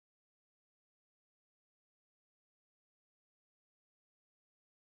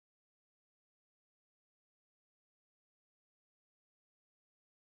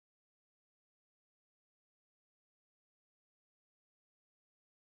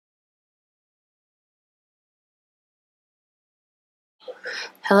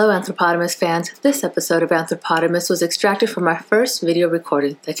Hello, Anthropotamus fans. This episode of Anthropotamus was extracted from our first video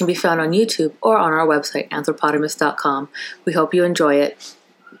recording that can be found on YouTube or on our website, anthropotamus.com. We hope you enjoy it.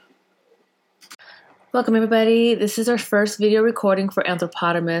 Welcome, everybody. This is our first video recording for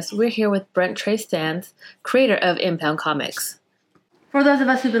Anthropotamus. We're here with Brent Trey Sands, creator of Impound Comics. For those of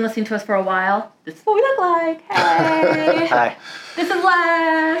us who've been listening to us for a while, this is what we look like. Hey! Hi. This is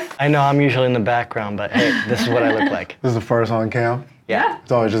Les! I know I'm usually in the background, but hey, this is what I look like. This is the first on cam? Yeah.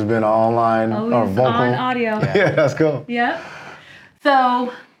 It's always just been online or vocal. On audio. Yeah, that's cool. Yeah.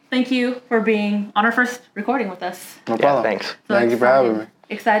 So, thank you for being on our first recording with us. No problem. Thanks. So Thank you for having me.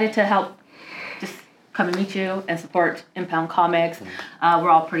 Excited to help just come and meet you and support Impound Comics. We're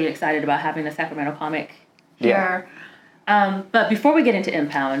all pretty excited about having a Sacramento comic here. But before we get into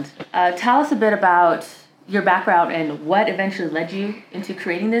Impound, tell us a bit about your background and what eventually led you into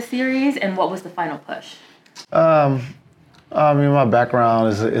creating this series and what was the final push? My background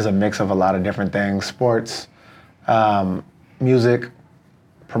is a mix of a lot of different things: sports, music,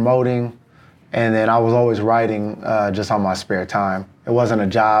 promoting, and then I was always writing just on my spare time. It wasn't a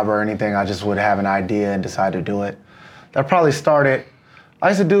job or anything. I just would have an idea and decide to do it. That probably started. I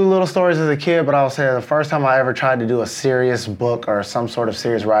used to do little stories as a kid, but I would say the first time I ever tried to do a serious book or some sort of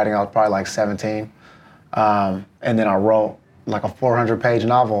serious writing, I was probably like 17. And then I wrote like a 400-page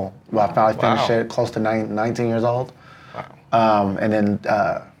novel. Well, I finally finished it close to 19 years old. Wow. And then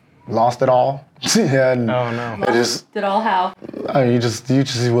lost it all. And Oh no. it just, Did all how? you just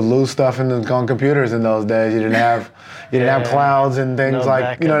would lose stuff on computers in those days. You didn't have clouds and things No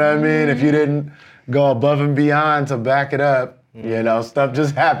like, you know what I mean? If you didn't go above and beyond to back it up, stuff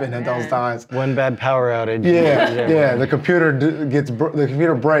just happened at those times. One bad power outage. Yeah. The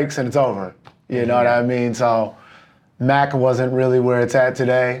computer breaks and it's over. You know what I mean? So Mac wasn't really where it's at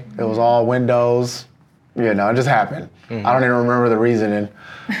today. It was all Windows. It just happened. I don't even remember the reasoning.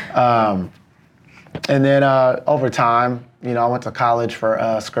 And then over time, I went to college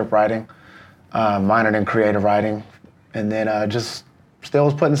for script writing, minored in creative writing, and then just still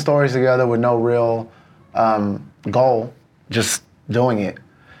was putting stories together with no real goal, just doing it.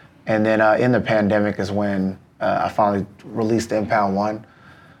 And then in the pandemic is when I finally released Impound 1.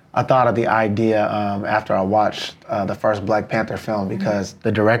 I thought of the idea after I watched the first Black Panther film because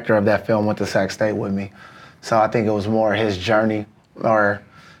the director of that film went to Sac State with me. So I think it was more his journey or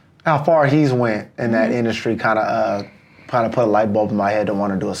how far he's went in that industry kind of put a light bulb in my head to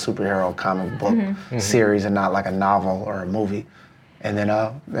want to do a superhero comic book series and not like a novel or a movie. And then,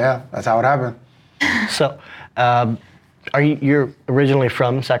 that's how it happened. So, you're originally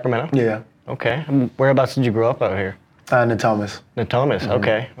from Sacramento? Yeah. Okay. Whereabouts did you grow up out here? Natomas. Natomas.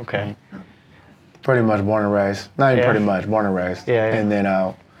 Okay. Pretty much born and raised. Not even Yeah. pretty much, born and raised. Yeah. And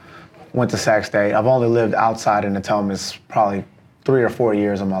then went to Sac State. I've only lived outside of Natomas probably 3 or 4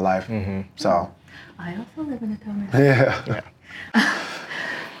 years of my life. So. I also live in Natomas.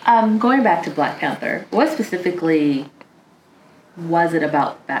 Yeah. Going back to Black Panther, what specifically was it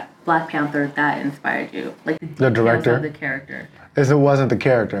about Black Panther that inspired you? Like the director? of the character. It wasn't the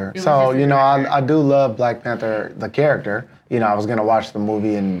character. It was So, just the character. I do love Black Panther, the character. I was going to watch the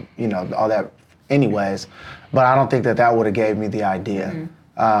movie and, all that anyways. But I don't think that would have gave me the idea.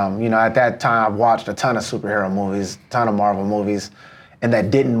 At that time, I've watched a ton of superhero movies, a ton of Marvel movies, and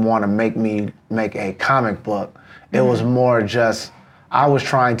that didn't want to make me make a comic book. It was more just, I was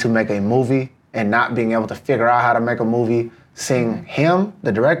trying to make a movie and not being able to figure out how to make a movie. Seeing him,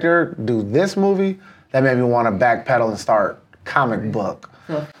 the director, do this movie, that made me want to backpedal and start comic book.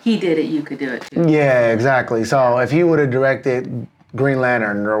 So if he did it, you could do it too. Yeah, exactly. So if he would have directed Green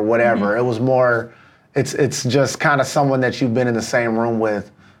Lantern or whatever, it was more, it's just kind of someone that you've been in the same room with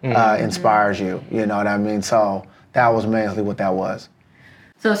inspires you, you know what I mean? So that was mainly what that was.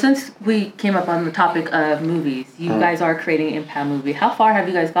 So since we came up on the topic of movies, you guys are creating an Impound movie. How far have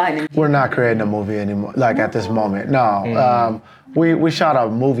you guys gotten? We're not creating a movie anymore, like at this moment, no. We shot a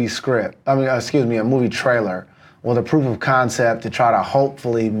movie script, a movie trailer with a proof of concept to try to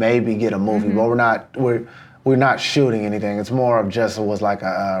hopefully maybe get a movie, but we're not shooting anything. It's more of just, it was like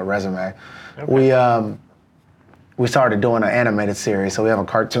a resume. Okay. We started doing an animated series, so we have a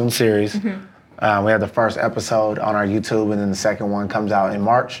cartoon series. We have the first episode on our YouTube, and then the second one comes out in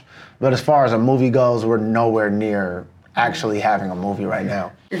March. But as far as a movie goes, we're nowhere near actually having a movie right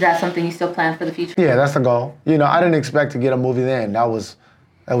now. Is that something you still plan for the future? Yeah, that's the goal. I didn't expect to get a movie then. That was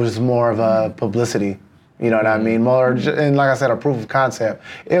just more of a publicity. You know what I mean? More, and like I said, a proof of concept.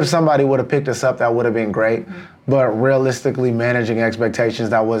 If somebody would have picked us up, that would have been great. But realistically, managing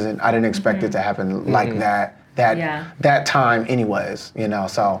expectations, I didn't expect it to happen like that time anyways,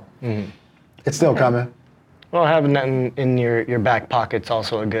 So it's still coming. Well, having that in your back pocket's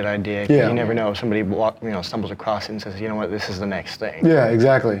also a good idea. 'Cause Yeah. You never know if somebody stumbles across it and says, you know what, this is the next thing. Yeah,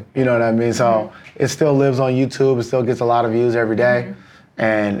 exactly. You know what I mean? So it still lives on YouTube. It still gets a lot of views every day.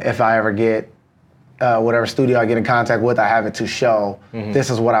 And if I ever get whatever studio I get in contact with, I have it to show this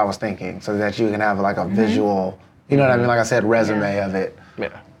is what I was thinking, so that you can have like a visual, you know what I mean? Like I said, resume of it. Yeah.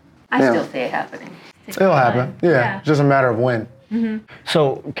 I Yeah. still see it happening. It'll happen. Yeah, just a matter of when.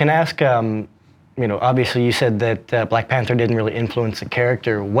 So can I ask, obviously you said that Black Panther didn't really influence the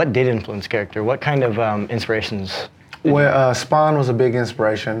character. What did influence character? What kind of inspirations? Well, Spawn was a big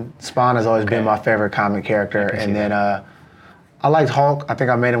inspiration. Spawn has always been my favorite comic character. And then I liked Hulk. I think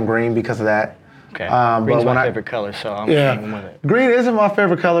I made him green because of that. Okay. But Green's when my I- favorite color, so I'm Yeah, going with it. green isn't my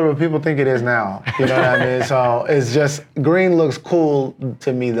favorite color, but people think it is now. You know what I mean? So it's just, green looks cool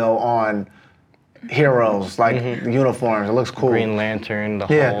to me though on heroes, like uniforms. It looks cool. Green Lantern, the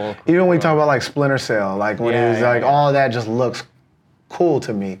Yeah, Hulk. even when we talk about like Splinter Cell, like when Yeah, it was yeah, like yeah. all of that just looks cool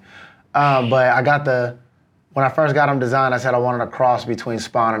to me. But I got when I first got him designed, I said I wanted a cross between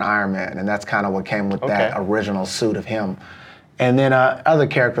Spawn and Iron Man, and that's kind of what came with that Okay. original suit of him. And then other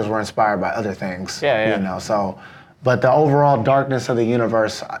characters were inspired by other things. Yeah, yeah. You know, so, but the overall darkness of the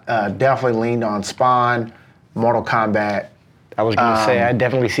universe definitely leaned on Spawn, Mortal Kombat. I was going to say, I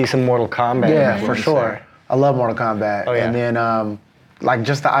definitely see some Mortal Kombat. Yeah, for influence sure. there. I love Mortal Kombat. Oh, yeah. And then, like,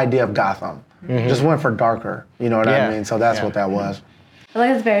 just the idea of Gotham. Just went for darker, you know what Yeah, I mean? So that's yeah. what that was. I feel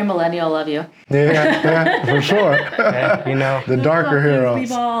like it's very millennial of you. Yeah, for sure. Yeah, you know. The darker Things heroes.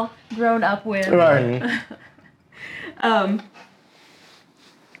 we've all grown up with. Right.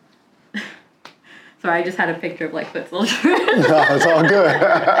 Sorry, I just had a picture of like Foot Soldier. No, it's all good.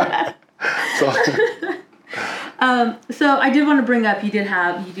 It's all good. So I did want to bring up, you do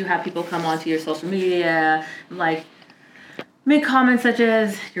have people come onto your social media, like make comments such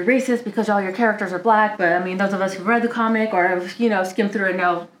as you're racist because all your characters are black, but I mean those of us who've read the comic or have, skimmed through and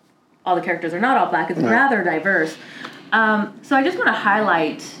know all the characters are not all black, it's rather diverse. So I just want to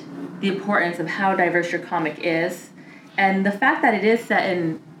highlight the importance of how diverse your comic is and the fact that it is set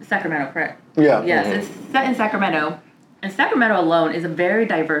in Sacramento, correct? Yeah. Yes, it's set in Sacramento. And Sacramento alone is a very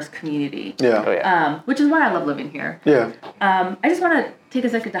diverse community. Yeah. Oh, yeah. Which is why I love living here. Yeah. I just want to take a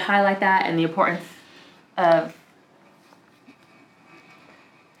second to highlight that and the importance of.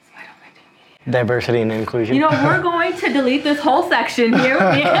 Diversity and inclusion. We're going to delete this whole section here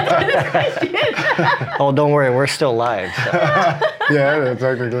when we answer this question. Oh, don't worry, we're still live. So. Yeah,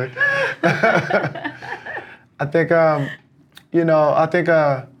 technically. I think,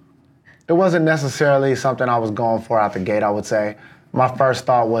 it wasn't necessarily something I was going for out the gate, I would say. My first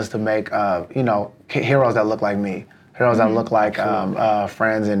thought was to make, heroes that look like me, heroes that look like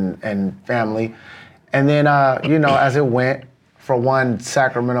friends and family. And then, as it went, for one,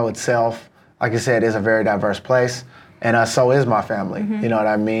 Sacramento itself, like I said, is a very diverse place. And so is my family, you know what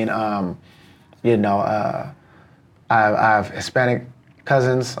I mean? I have Hispanic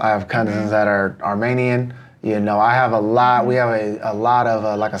cousins. I have cousins that are Armenian. I have a lot. We have a lot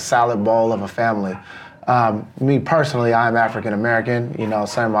of like a salad bowl of a family. Me personally, I'm African American.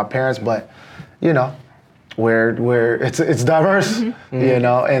 Same with my parents, but it's diverse.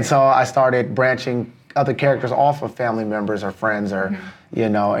 And so I started branching other characters off of family members or friends or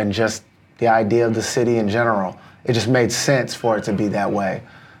and just the idea of the city in general. It just made sense for it to be that way.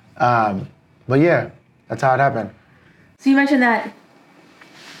 But yeah, that's how it happened. So you mentioned that,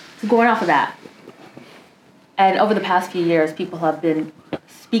 so going off of that, and over the past few years, people have been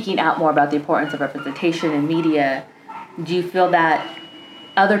speaking out more about the importance of representation in media. Do you feel that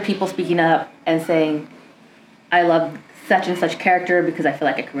other people speaking up and saying, I love such and such character because I feel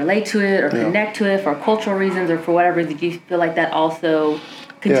like I can relate to it or connect to it for cultural reasons or for whatever reason, do you feel like that also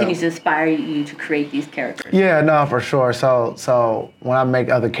continues to inspire you to create these characters? Yeah, no, for sure. So when I make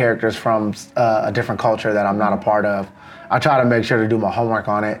other characters from a different culture that I'm not a part of, I try to make sure to do my homework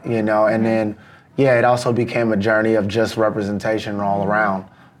on it, and then, it also became a journey of just representation all around.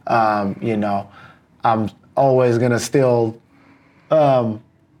 I'm always gonna still, try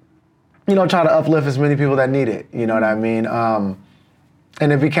to uplift as many people that need it, you know what I mean? And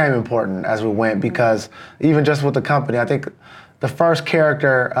it became important as we went because even just with the company, I think the first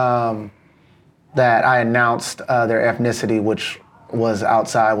character that I announced their ethnicity, which was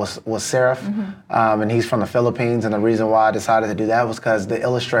outside, was Seraph, and he's from the Philippines. And the reason why I decided to do that was because the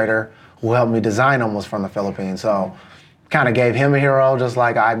illustrator who helped me design him was from the Philippines. So kind of gave him a hero, just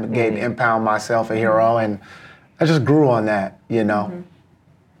like I gave Impound myself a hero, and I just grew on that,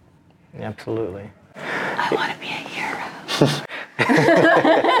 Absolutely. I want to be a hero.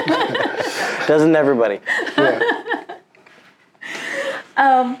 Doesn't everybody? Yeah.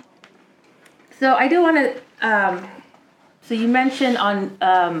 So I do want to So you mentioned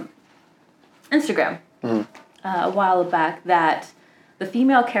on Instagram a while back that the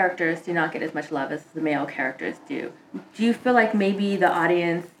female characters do not get as much love as the male characters do. Do you feel like maybe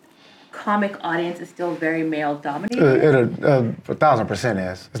the comic audience is still very male dominated? It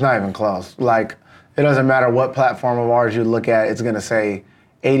 1,000% is. It's not even close. Like, it doesn't matter what platform of ours you look at, it's gonna say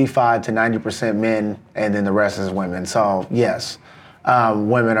 85 to 90% men, and then the rest is women. So yes,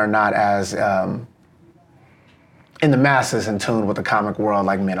 women are not as in the masses in tune with the comic world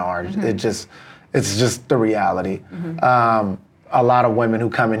like men are. It's just the reality. A lot of women who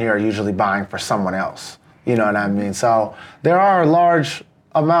come in here are usually buying for someone else. You know what I mean? So there are a large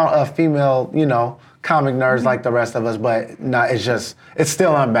amount of female, comic nerds like the rest of us, but it's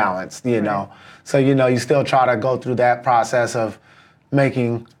still unbalanced, you know? So, you still try to go through that process of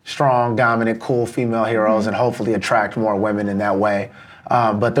making strong, dominant, cool female heroes and hopefully attract more women in that way.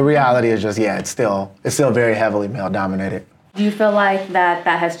 But the reality is just, it's still very heavily male dominated. Do you feel like that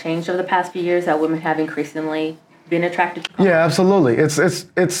has changed over the past few years, that women have increasingly been attracted to comics? Yeah, absolutely.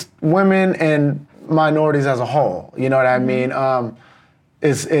 It's women and minorities as a whole. You know what I mean?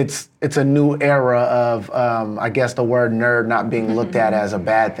 It's a new era of I guess the word nerd not being looked at as a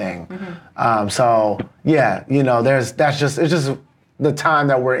bad thing. So yeah, it's just the time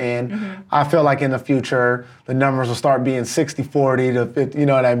that we're in. I feel like in the future the numbers will start being 60-40 to 50, you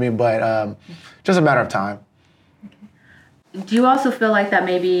know what I mean? But just a matter of time. Do you also feel like that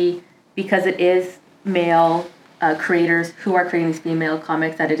maybe because it is male creators who are creating these female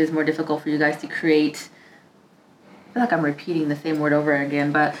comics, that it is more difficult for you guys to create? I feel like I'm repeating the same word over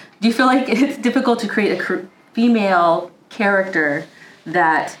again, but do you feel like it's difficult to create a female character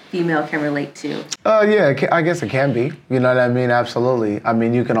that female can relate to? Yeah, I guess it can be. You know what I mean? Absolutely. I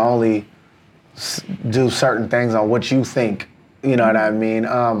mean, you can only do certain things on what you think. You know what I mean?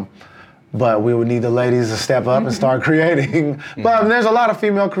 But we would need the ladies to step up and start creating. But there's a lot of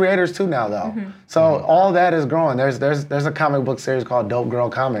female creators too now, though. So all that is growing. There's a comic book series called Dope Girl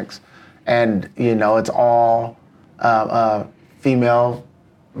Comics, and it's all female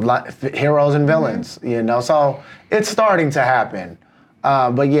heroes and villains. So it's starting to happen.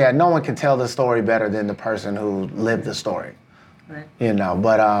 But yeah, no one can tell the story better than the person who lived the story. Right.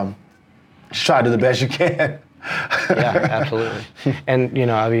 But just try to do the best you can. Yeah, absolutely. And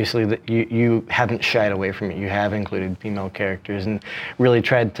obviously, you haven't shied away from it. You have included female characters and really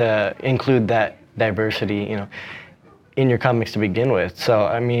tried to include that diversity, in your comics to begin with. So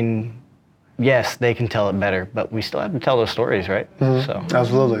I mean, yes, they can tell it better, but we still have to tell those stories, right? So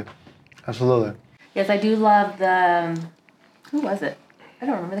Absolutely. Yes, I do love the. Who was it? I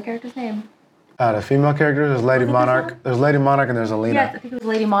don't remember the character's name. The female characters, there's Lady Monarch. There's Lady Monarch and there's Alina. Yes, I think it was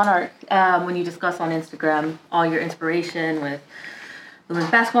Lady Monarch. When you discuss on Instagram all your inspiration with the women's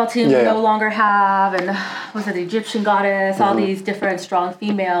basketball team you no longer have, and was it the Egyptian goddess? All these different strong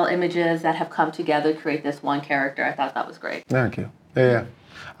female images that have come together to create this one character. I thought that was great. Thank you. Yeah.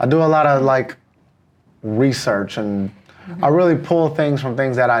 I do a lot of research, and I really pull things from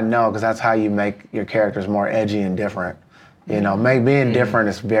things that I know, because that's how you make your characters more edgy and different. Being different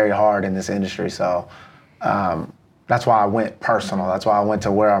is very hard in this industry, so that's why I went personal. That's why I went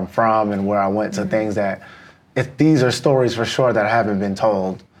to where I'm from and where I went to things that, if these are stories for sure that haven't been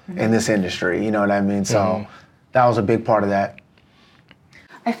told in this industry, you know what I mean? So that was a big part of that.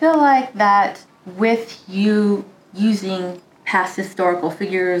 I feel like that with you using past historical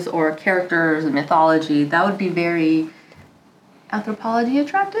figures or characters and mythology, that would be very anthropology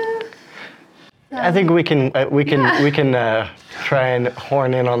attractive. I think we can try and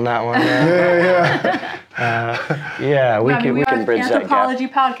horn in on that one. We can bridge that gap. Anthropology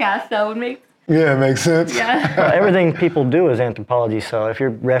podcast, that would make. Yeah, it makes sense. Yeah. Well, everything people do is anthropology. So if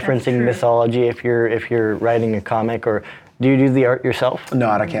you're referencing mythology, if you're writing a comic, or do you do the art yourself? No,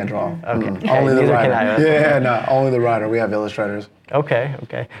 I can't draw. Okay. Only the Neither writer. can I. Only the writer. We have illustrators. Okay.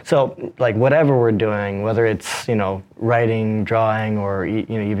 So whatever we're doing, whether it's writing, drawing, or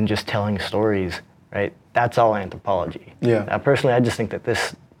even just telling stories, right? That's all anthropology. Yeah. Now, personally, I just think that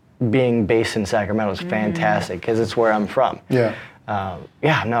this being based in Sacramento is fantastic, because it's where I'm from. Yeah.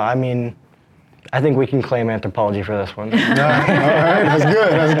 I mean, I think we can claim anthropology for this one. All right. That's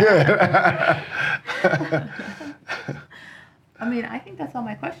good. I mean, I think that's all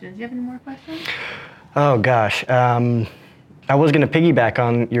my questions. Do you have any more questions? Oh gosh. I was going to piggyback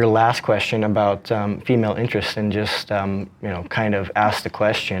on your last question about female interest, and just kind of ask the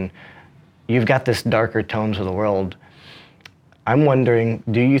question. You've got this darker tones of the world. I'm wondering,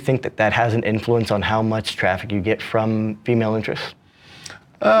 do you think that has an influence on how much traffic you get from female interest?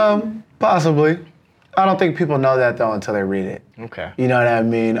 Possibly. I don't think people know that though until they read it. Okay. You know what I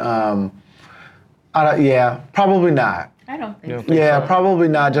mean? Yeah, probably not. I don't think Yeah. so. Yeah, probably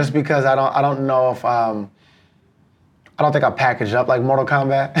not. Just because I don't know if I don't think I package up like Mortal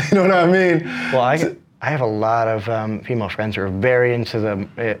Kombat. You know what I mean? Well, I have a lot of female friends who are very into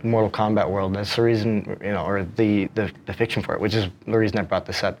the Mortal Kombat world. That's the reason, or the fiction for it, which is the reason I brought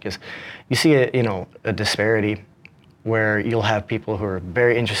this up, because you see a disparity where you'll have people who are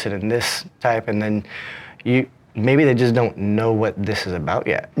very interested in this type, and then maybe they just don't know what this is about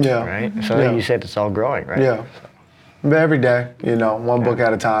yet. Yeah. Right. So Yeah. you said it's all growing, right? Yeah. But every day, one book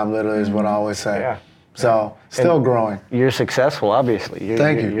at a time, literally, is what I always say. Yeah. So still growing. You're successful, obviously.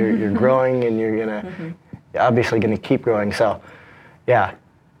 Thank you. You're growing, and you're obviously gonna keep growing. So, yeah,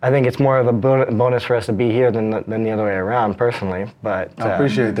 I think it's more of a bonus for us to be here than the other way around, personally. But I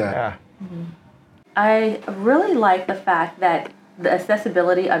appreciate that. Yeah. I really like the fact that the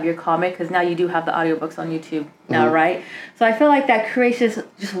accessibility of your comic, because now you do have the audiobooks on YouTube now, right? So I feel like that creates this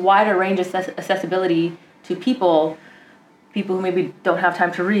just wider range of accessibility to people who maybe don't have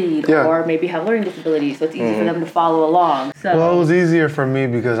time to read or maybe have learning disabilities, so it's easy for them to follow along. So Well, it was easier for me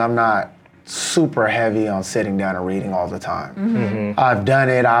because I'm not super heavy on sitting down and reading all the time. I've done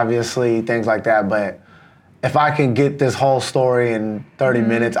it, obviously, things like that, but if I can get this whole story in 30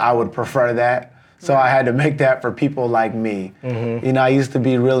 minutes, I would prefer that. So I had to make that for people like me. I used to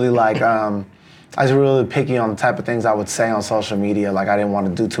be really I was really picky on the type of things I would say on social media. Like, I didn't want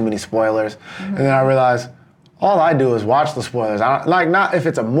to do too many spoilers. And then I realized, all I do is watch the spoilers. Not if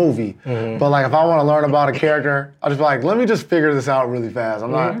it's a movie, but like if I want to learn about a character, I'll just be like, let me just figure this out really fast.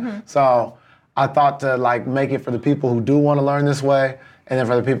 I'm not. So I thought to make it for the people who do want to learn this way, and then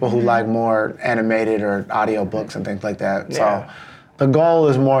for the people who like more animated or audio books and things like that. Yeah. So the goal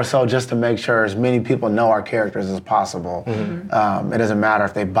is more so just to make sure as many people know our characters as possible. It doesn't matter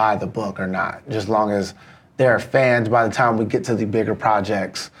if they buy the book or not, just as long as they're fans by the time we get to the bigger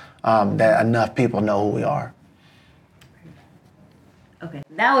projects, that enough people know who we are. okay,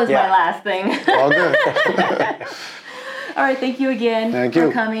 that was my last thing. All good. All right, thank you again Thank for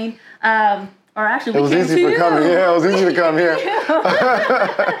you. coming. Or actually, It was easy for coming. Yeah, it was easy to come here.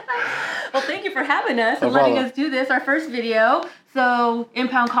 Well, thank you for having us and No letting problem. us do this, our first video. So,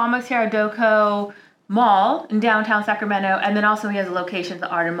 Impound Comics here at Doco Mall in downtown Sacramento, and then also he has a location at the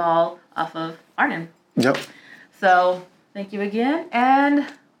Arden Mall off of Arden. Yep. So, thank you again, and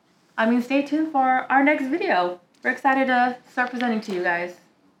stay tuned for our next video. We're excited to start presenting to you guys.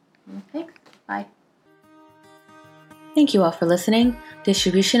 Thanks. Bye. Thank you all for listening.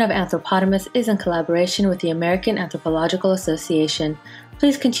 Distribution of Anthropotamus is in collaboration with the American Anthropological Association.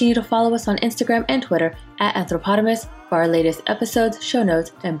 Please continue to follow us on Instagram and Twitter @Anthropotamus for our latest episodes, show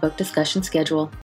notes, and book discussion schedule.